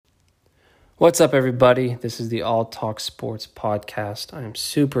What's up, everybody? This is the All Talk Sports podcast. I am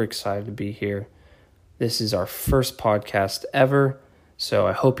super excited to be here. This is our first podcast ever, so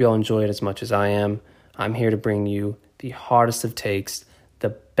I hope y'all enjoy it as much as I am. I'm here to bring you the hottest of takes, the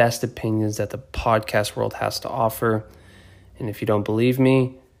best opinions that the podcast world has to offer. And if you don't believe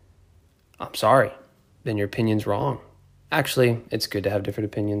me, I'm sorry. Then your opinion's wrong. Actually, it's good to have different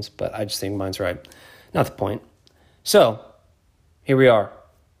opinions, but I just think mine's right. Not the point. So, here we are.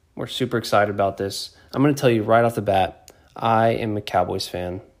 We're super excited about this. I'm going to tell you right off the bat, I am a Cowboys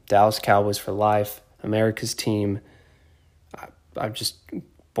fan. Dallas Cowboys for life, America's team. I'm just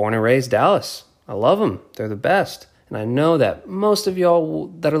born and raised Dallas. I love them. They're the best. And I know that most of y'all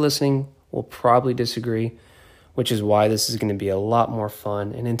that are listening will probably disagree, which is why this is going to be a lot more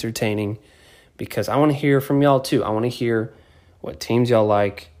fun and entertaining, because I want to hear from y'all too. I want to hear what teams y'all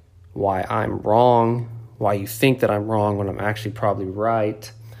like, why I'm wrong, why you think that I'm wrong when I'm actually probably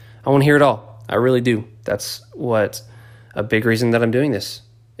right. I want to hear it all. I really do. That's what a big reason that I'm doing this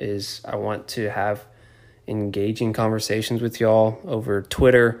is. I want to have engaging conversations with y'all over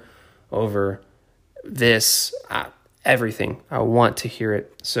Twitter, over this, everything. I want to hear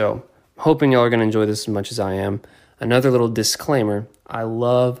it. So I'm hoping y'all are going to enjoy this as much as I am. Another little disclaimer, I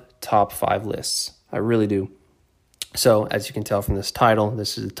love top 5 lists. I really do. So as you can tell from this title,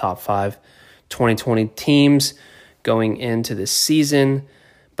 this is the top 5 2020 teams going into this season,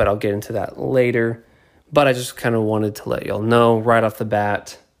 but I'll get into that later. But I just kind of wanted to let y'all know right off the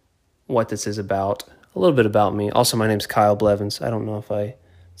bat what this is about, a little bit about me. Also, my name's Kyle Blevins. I don't know if I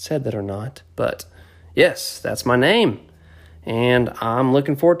said that or not, but yes, that's my name. And I'm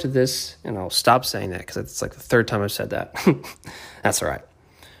looking forward to this, and I'll stop saying that because it's like the third time I've said that. That's all right.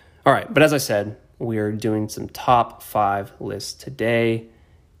 All right, but as I said, we are doing some top 5 lists today,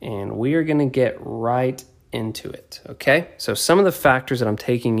 and we are going to get right into it, okay? So some of the factors that I'm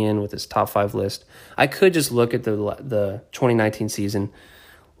taking in with this top 5 list, I could just look at the 2019 season,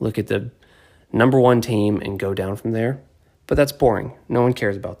 look at the number 1 team and go down from there, but that's boring. No one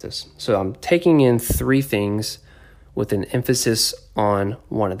cares about this. So I'm taking in 3 things with an emphasis on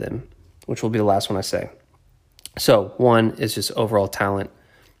one of them, which will be the last one I say. So 1 is just overall talent.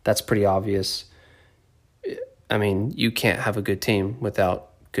 That's pretty obvious. I mean, you can't have a good team without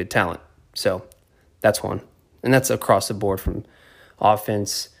good talent. So that's 1. And that's across the board from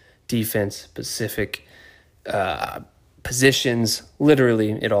offense, defense, specific positions,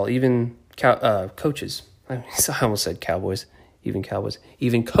 literally it all. Even coaches. I almost said Cowboys. Even Cowboys.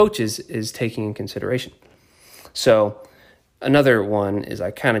 Even coaches is taking in consideration. So another one is, I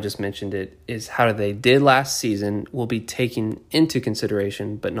kind of just mentioned it, is how they did last season will be taken into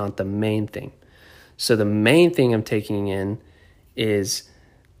consideration, but not the main thing. So the main thing I'm taking in is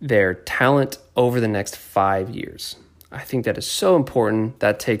their talent over the next 5 years. I think that is so important.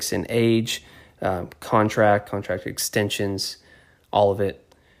 That takes in age, contract extensions, all of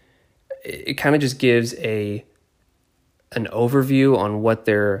it. It kind of just gives an overview on what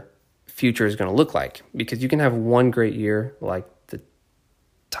their future is going to look like, because you can have one great year like the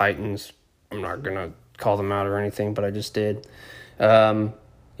Titans. I'm not going to call them out or anything, but I just did.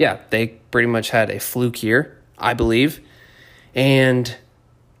 They pretty much had a fluke year, I believe, and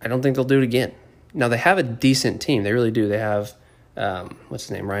I don't think they'll do it again. Now, they have a decent team. They really do. They have, what's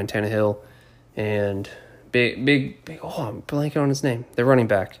his name, Ryan Tannehill, and big, I'm blanking on his name. Their running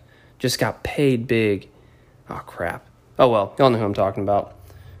back just got paid big. Oh, crap. Oh, well, y'all know who I'm talking about.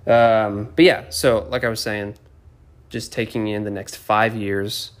 But yeah, so like I was saying, just taking in the next 5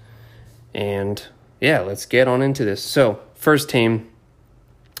 years, and yeah, let's get on into this. So first team,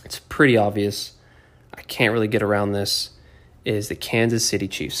 it's pretty obvious. I can't really get around this, is the Kansas City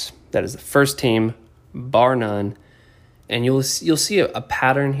Chiefs. That is the first team, bar none, and you'll see a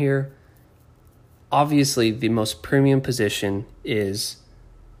pattern here. Obviously, the most premium position is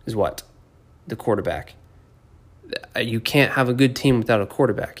what? The quarterback. You can't have a good team without a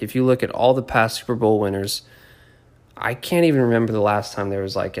quarterback. If you look at all the past Super Bowl winners, I can't even remember the last time there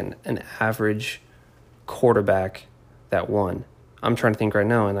was like an average quarterback that won. I'm trying to think right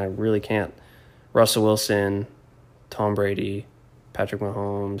now, and I really can't. Russell Wilson, Tom Brady, Patrick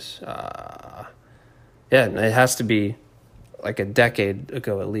Mahomes. It has to be like a decade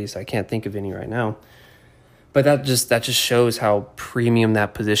ago at least. I can't think of any right now. But that just shows how premium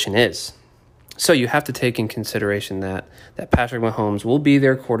that position is. So you have to take in consideration that Patrick Mahomes will be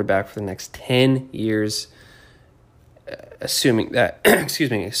their quarterback for the next 10 years, assuming that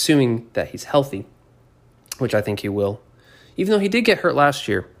assuming that he's healthy, which I think he will. Even though he did get hurt last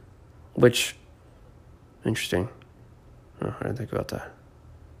year, which, interesting. Oh, I didn't think about that.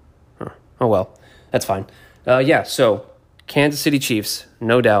 Oh well, that's fine. So Kansas City Chiefs,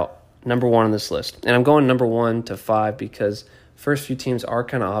 no doubt. number one on this list. And I'm going number 1 to 5 because first few teams are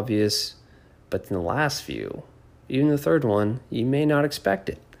kind of obvious, but in the last few, even the third one, you may not expect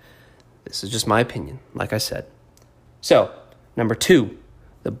it. This is just my opinion, like I said. So, number 2,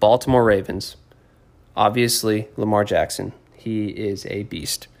 the Baltimore Ravens. Obviously, Lamar Jackson. He is a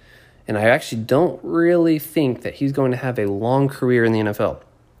beast. And I actually don't really think that he's going to have a long career in the NFL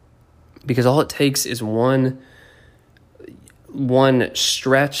because all it takes is one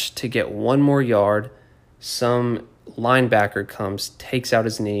stretch to get one more yard. Some linebacker comes, takes out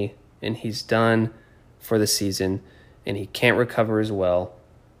his knee, and he's done for the season, and he can't recover as well,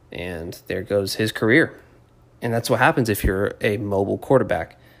 and there goes his career. And that's what happens if you're a mobile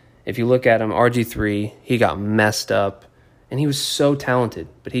quarterback. If you look at him, RG3, he got messed up, and he was so talented,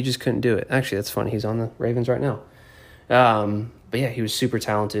 but he just couldn't do it. Actually, that's funny. He's on the Ravens right now. But yeah, he was super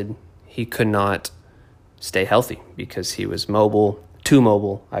talented. He could not stay healthy because he was too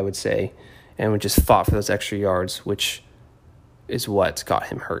mobile, I would say, and would just fought for those extra yards, which is what got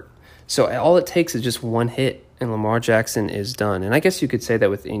him hurt. So all it takes is just one hit, and Lamar Jackson is done. And I guess you could say that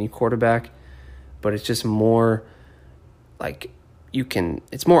with any quarterback, but it's just more like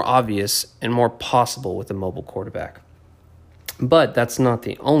it's more obvious and more possible with a mobile quarterback. But that's not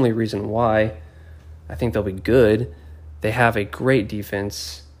the only reason why I think they'll be good. They have a great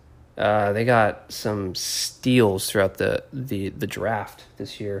defense. They got some steals throughout the draft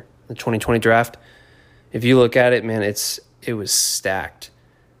this year, the 2020 draft. If you look at it, man, it was stacked.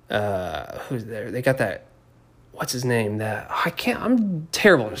 Who's there? They got that. What's his name? I'm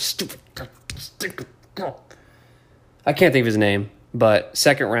terrible. I'm stupid. I can't think of his name, but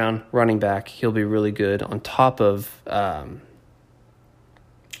second round running back. He'll be really good. On top of,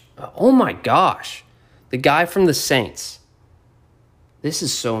 oh my gosh, the guy from the Saints. This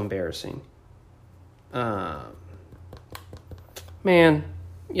is so embarrassing. Man,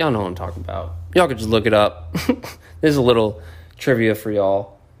 y'all know what I'm talking about. Y'all could just look it up. There's a little trivia for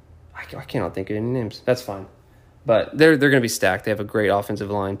y'all. I cannot think of any names. That's fine. But they're going to be stacked. They have a great offensive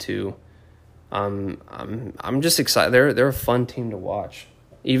line too. I'm just excited. They're a fun team to watch.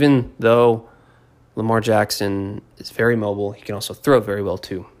 Even though Lamar Jackson is very mobile, he can also throw very well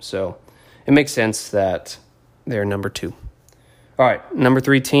too. So it makes sense that they're number 2. All right, number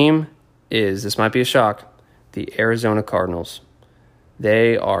 3 team this might be a shock, the Arizona Cardinals.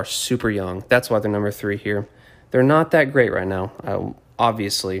 They are super young. That's why they're number 3 here. They're not that great right now.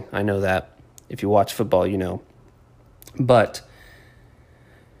 Obviously, I know that. If you watch football, you know. But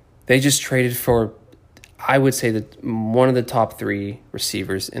they just traded for, I would say, one of the top 3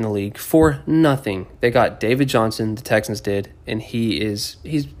 receivers in the league for nothing. They got David Johnson, the Texans did, and he's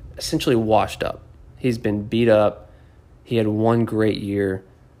essentially washed up. He's been beat up. He had one great year,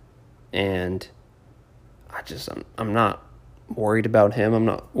 and I'm not worried about him. I'm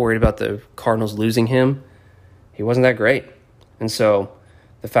not worried about the Cardinals losing him. He wasn't that great. And so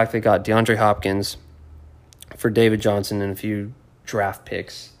the fact they got DeAndre Hopkins for David Johnson and a few draft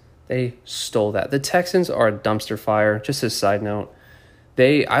picks, they stole that. The Texans are a dumpster fire. Just as a side note,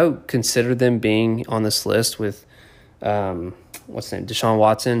 I would consider them being on this list with what's his name, Deshaun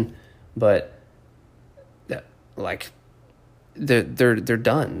Watson, but they're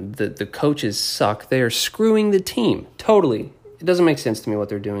done. The coaches suck. They are screwing the team totally. It doesn't make sense to me what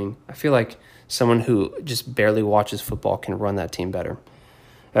they're doing. I feel like someone who just barely watches football can run that team better.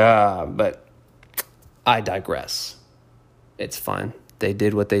 But I digress. It's fine. They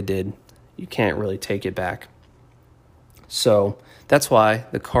did what they did. You can't really take it back. So that's why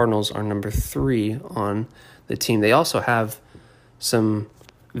the Cardinals are number 3 on the team. They also have some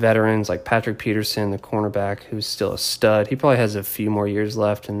veterans like Patrick Peterson, the cornerback, who's still a stud. He probably has a few more years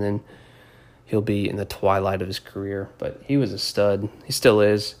left, and then he'll be in the twilight of his career. But he was a stud. He still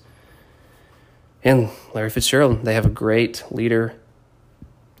is. And Larry Fitzgerald, they have a great leader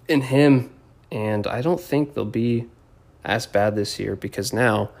in him, and I don't think they'll be as bad this year because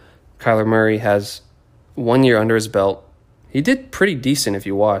now Kyler Murray has 1 year under his belt. He did pretty decent if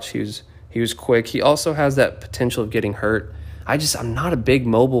you watch. He was quick. He also has that potential of getting hurt. I'm not a big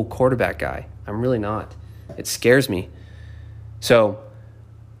mobile quarterback guy. I'm really not. It scares me. So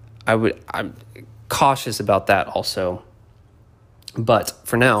I'm cautious about that also. But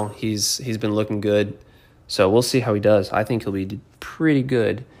for now, he's been looking good. So we'll see how he does. I think he'll be pretty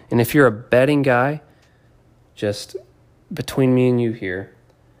good. And if you're a betting guy, just between me and you here,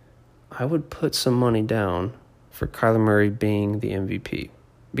 I would put some money down for Kyler Murray being the MVP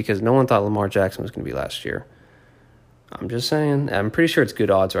because no one thought Lamar Jackson was going to be last year. I'm just saying. I'm pretty sure it's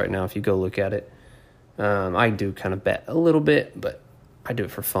good odds right now if you go look at it. I do kind of bet a little bit, but I do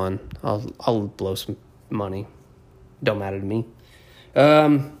it for fun. I'll blow some money. Don't matter to me.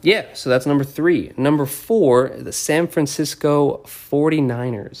 So that's number 3. Number 4, the San Francisco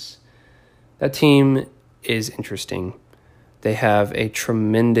 49ers. That team is interesting. They have a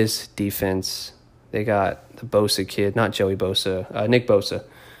tremendous defense. They got the Bosa kid, not Joey Bosa, Nick Bosa,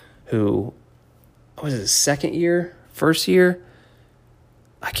 who, was it his second year, first year?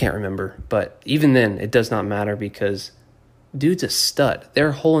 I can't remember. But even then, it does not matter because dude's a stud.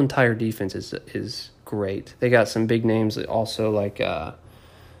 Their whole entire defense is great. They got some big names also like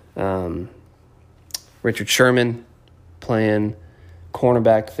Richard Sherman playing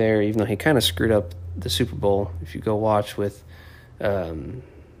cornerback there, even though he kind of screwed up the Super Bowl. If you go watch with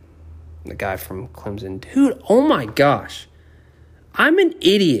the guy from Clemson. Dude, oh my gosh. I'm an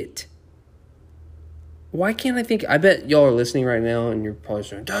idiot. Why can't I think? I bet y'all are listening right now and you're probably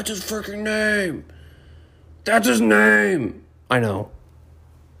saying, that's his freaking name. That's his name. I know.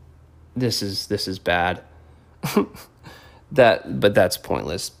 This is bad. But that's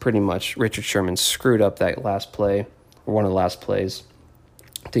pointless. Pretty much Richard Sherman screwed up that last play, or one of the last plays,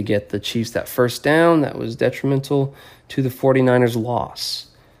 to get the Chiefs that first down that was detrimental to the 49ers' loss.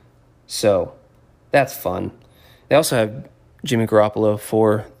 So that's fun. They also have Jimmy Garoppolo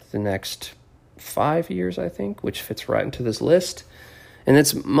for the next 5 years, I think, which fits right into this list. And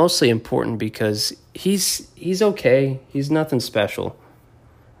it's mostly important because he's okay. He's nothing special.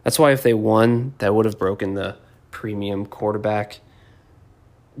 That's why if they won, that would have broken the premium quarterback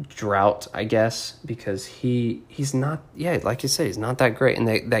drought, I guess, because he's not, like you say, he's not that great. And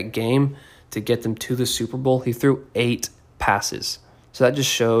that game to get them to the Super Bowl, he threw 8 passes. So that just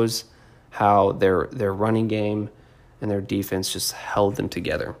shows how their running game and their defense just held them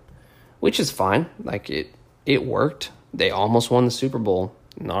together, which is fine. Like it worked. They almost won the Super Bowl.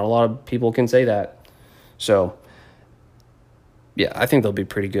 Not a lot of people can say that. So, yeah, I think they'll be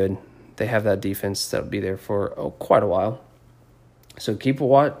pretty good. They have that defense that'll be there for quite a while. So keep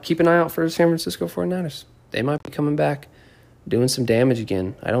an eye out for San Francisco 49ers. They might be coming back, doing some damage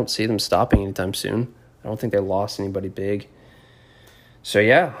again. I don't see them stopping anytime soon. I don't think they lost anybody big. So,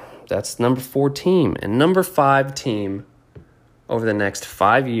 yeah, that's number 4 team. And number 5 team over the next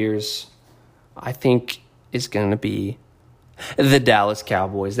 5 years, I think, is going to be the Dallas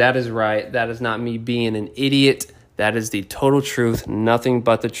Cowboys. That is right. That is not me being an idiot. That is the total truth, nothing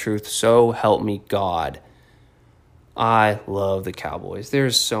but the truth. So help me God. I love the Cowboys.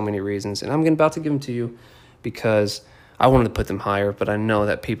 There's so many reasons, and I'm about to give them to you because I wanted to put them higher, but I know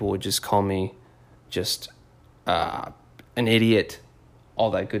that people would just call me just an idiot, all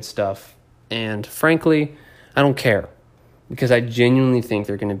that good stuff. And frankly, I don't care because I genuinely think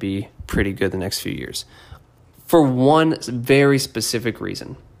they're going to be pretty good the next few years for one very specific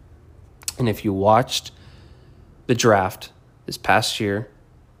reason. And if you watched the draft this past year,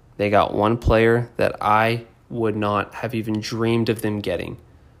 they got one player that I would not have even dreamed of them getting,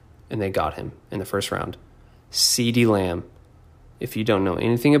 and they got him in the first round. CeeDee Lamb. If you don't know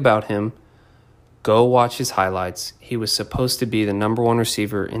anything about him, go watch his highlights. He was supposed to be the number 1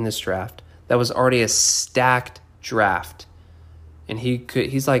 receiver in this draft. That was already a stacked draft. And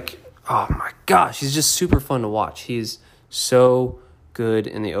he's like, oh my gosh, he's just super fun to watch. He's so good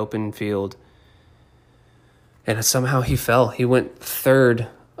in the open field. And somehow he fell. He went 3rd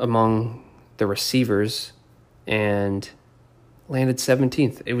among the receivers and landed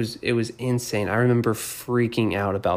 17th. It was insane. I remember freaking out about